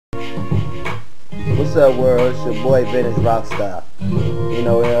What's up, world? It's your boy Vintage Rockstar.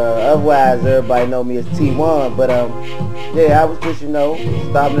 Otherwise everybody know me as T1, but yeah, I was just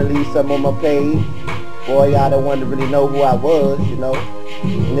stopping to leave something on my page. Boy, y'all don't want to really know who I was,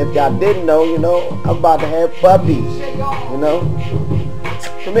 And if y'all didn't know, I'm about to have puppies,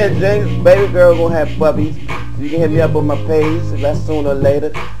 Come here, James. Baby girl gonna have puppies. You can hit me up on my page. That's sooner or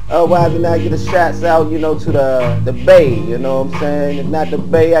later. Otherwise, I get a shout out, to the Bay. You know what I'm saying? If not the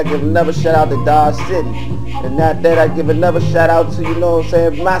Bay, I give another shout out to Dodge City. If not that, I give another shout out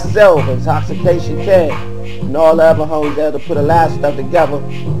to, myself, Intoxication Cat, and all the other homies there to put a lot of stuff together.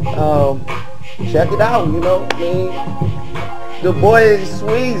 Check it out, The boy is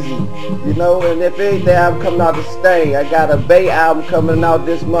Sweezy, and if anything, I'm coming out to stay. I got a Bay album coming out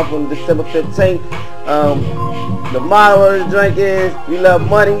this month on December 15th. The motto of the drink is, we love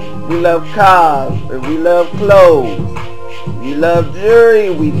money, we love cars, and we love clothes. We love jewelry,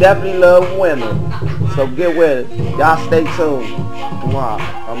 we definitely love women. So get with it. Y'all stay tuned.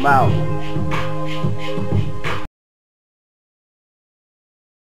 I'm out.